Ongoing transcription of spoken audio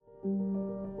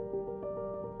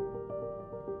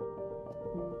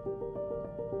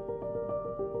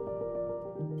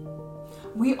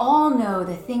We all know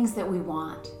the things that we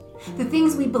want, the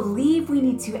things we believe we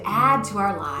need to add to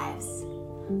our lives.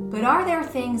 But are there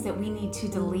things that we need to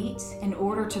delete in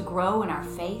order to grow in our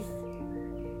faith?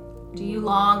 Do you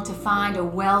long to find a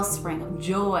wellspring of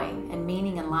joy and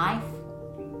meaning in life?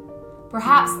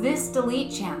 Perhaps this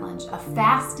delete challenge of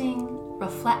fasting,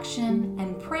 reflection,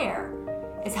 and prayer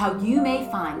is how you may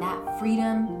find that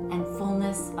freedom and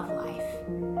fullness of life.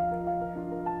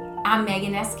 I'm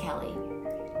Megan S. Kelly,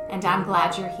 and I'm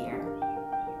glad you're here.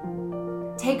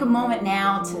 Take a moment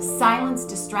now to silence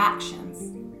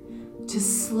distractions, to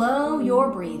slow your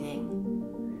breathing,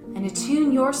 and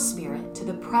attune your spirit to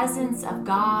the presence of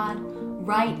God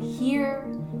right here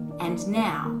and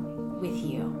now with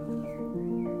you.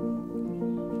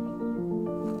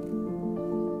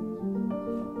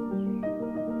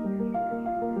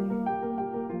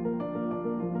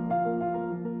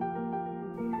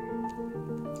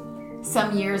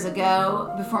 Some years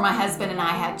ago, before my husband and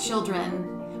I had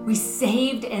children, we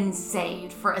saved and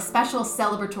saved for a special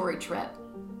celebratory trip.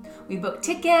 We booked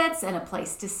tickets and a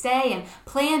place to stay and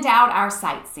planned out our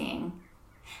sightseeing.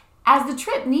 As the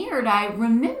trip neared, I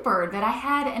remembered that I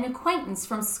had an acquaintance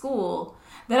from school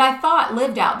that I thought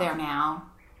lived out there now.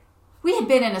 We had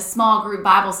been in a small group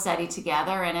Bible study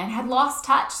together and had lost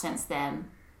touch since then.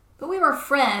 But we were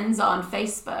friends on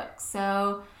Facebook,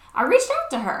 so I reached out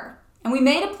to her. And we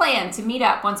made a plan to meet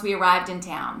up once we arrived in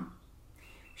town.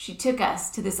 She took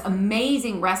us to this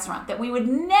amazing restaurant that we would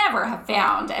never have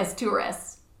found as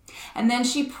tourists. And then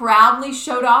she proudly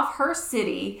showed off her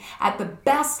city at the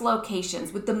best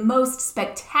locations with the most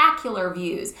spectacular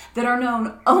views that are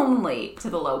known only to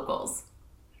the locals.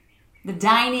 The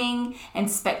dining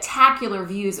and spectacular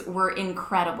views were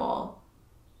incredible.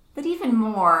 But even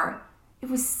more, it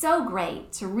was so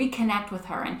great to reconnect with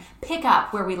her and pick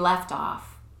up where we left off.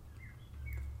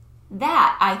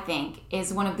 That, I think,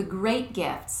 is one of the great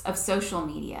gifts of social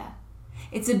media.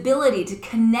 Its ability to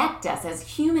connect us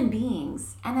as human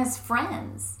beings and as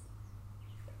friends.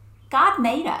 God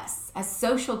made us as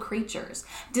social creatures,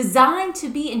 designed to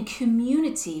be in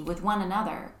community with one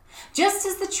another. Just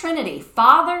as the Trinity,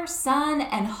 Father, Son,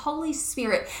 and Holy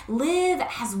Spirit, live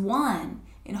as one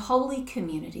in holy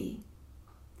community.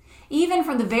 Even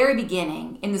from the very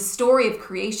beginning, in the story of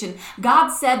creation, God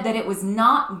said that it was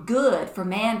not good for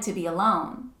man to be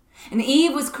alone. And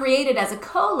Eve was created as a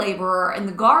co-laborer in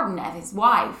the garden of his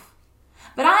wife.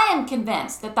 But I am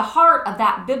convinced that the heart of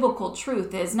that biblical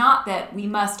truth is not that we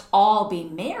must all be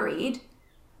married,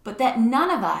 but that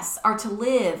none of us are to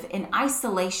live in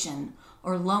isolation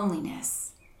or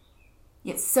loneliness.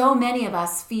 Yet so many of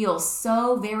us feel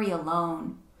so very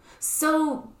alone,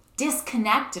 so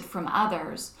disconnected from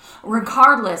others,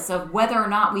 regardless of whether or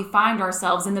not we find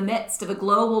ourselves in the midst of a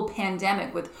global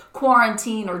pandemic with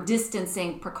quarantine or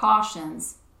distancing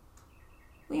precautions.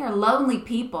 We are lonely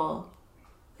people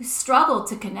who struggle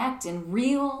to connect in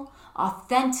real,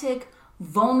 authentic,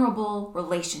 vulnerable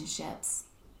relationships.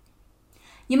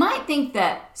 You might think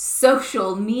that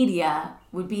social media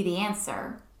would be the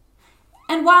answer.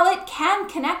 And while it can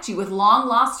connect you with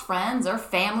long-lost friends or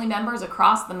family members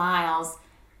across the miles,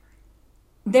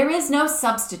 there is no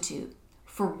substitute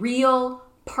for real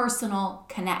personal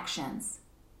connections.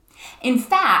 In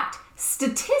fact,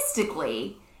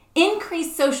 statistically,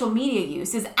 increased social media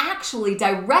use is actually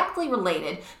directly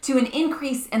related to an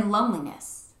increase in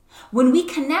loneliness. When we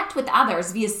connect with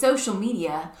others via social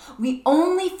media, we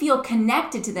only feel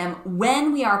connected to them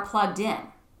when we are plugged in.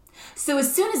 So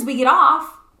as soon as we get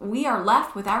off, we are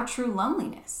left with our true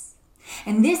loneliness.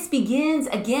 And this begins,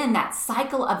 again, that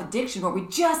cycle of addiction where we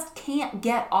just can't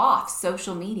get off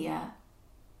social media.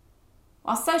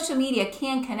 While social media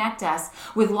can connect us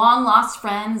with long-lost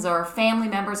friends or family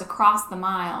members across the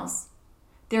miles,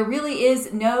 there really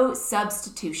is no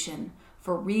substitution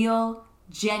for real,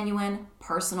 genuine,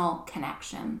 personal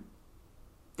connection.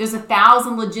 There's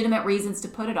 1,000 legitimate reasons to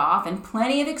put it off and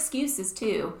plenty of excuses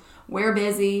too. We're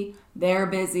busy, they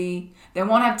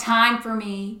won't have time for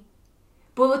me.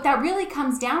 But what that really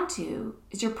comes down to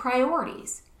is your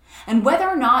priorities and whether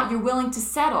or not you're willing to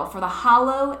settle for the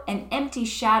hollow and empty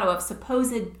shadow of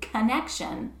supposed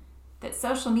connection that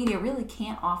social media really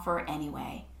can't offer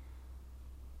anyway.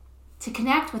 To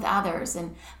connect with others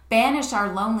and banish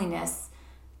our loneliness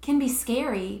can be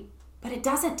scary, but it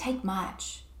doesn't take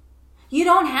much. You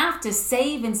don't have to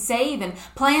save and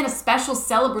plan a special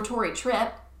celebratory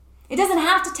trip. It doesn't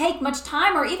have to take much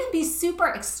time or even be super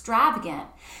extravagant.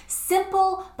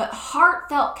 Simple but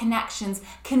heartfelt connections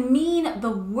can mean the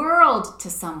world to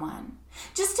someone.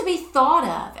 Just to be thought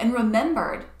of and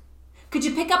remembered. Could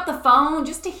you pick up the phone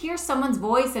just to hear someone's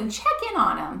voice and check in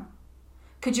on them?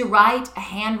 Could you write a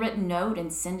handwritten note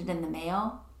and send it in the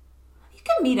mail? You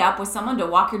can meet up with someone to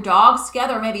walk your dogs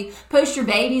together, or maybe push your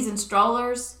babies in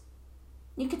strollers.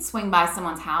 You could swing by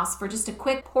someone's house for just a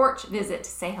quick porch visit to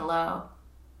say hello.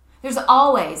 There's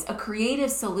always a creative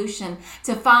solution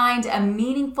to find a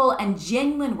meaningful and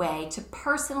genuine way to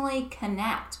personally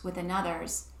connect with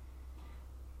others.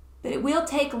 But it will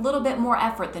take a little bit more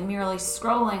effort than merely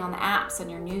scrolling on the apps on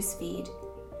your newsfeed.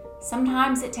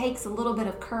 Sometimes it takes a little bit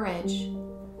of courage,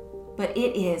 but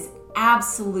it is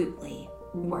absolutely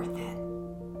worth it.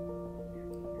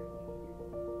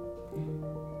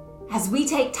 As we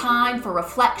take time for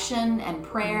reflection and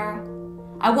prayer,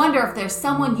 I wonder if there's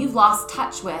someone you've lost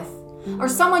touch with, or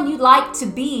someone you'd like to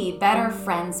be better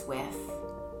friends with.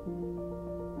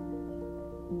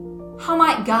 How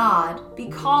might God be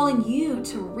calling you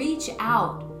to reach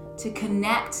out to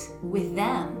connect with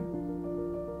them?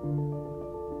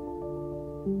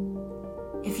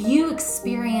 If you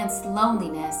experience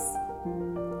loneliness,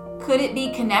 could it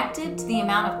be connected to the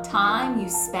amount of time you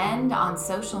spend on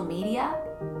social media?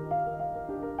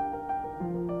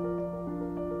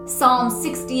 Psalm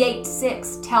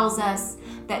 68:6 tells us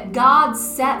that God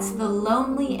sets the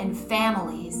lonely in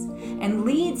families and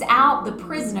leads out the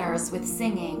prisoners with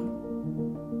singing.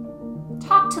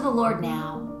 Talk to the Lord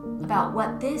now about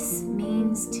what this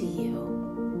means to you.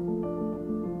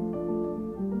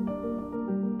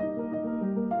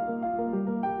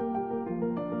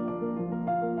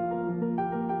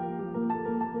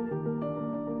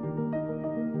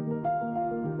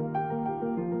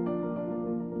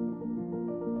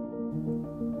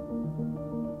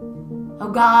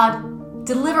 Oh God,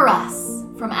 deliver us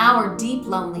from our deep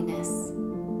loneliness.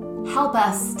 Help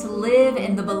us to live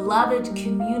in the beloved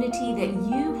community that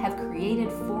you have created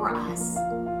for us.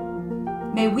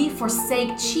 May we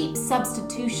forsake cheap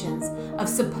substitutions of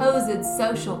supposed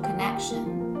social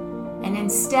connection, and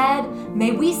instead,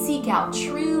 may we seek out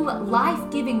true,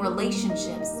 life-giving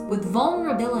relationships with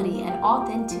vulnerability and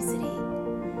authenticity.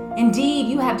 Indeed,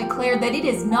 you have declared that it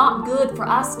is not good for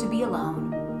us to be alone.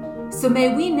 So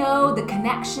may we know the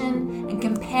connection and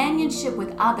companionship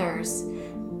with others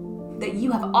that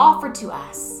you have offered to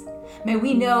us. May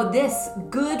we know this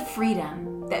good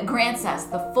freedom that grants us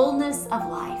the fullness of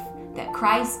life that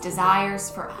Christ desires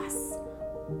for us.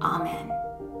 Amen.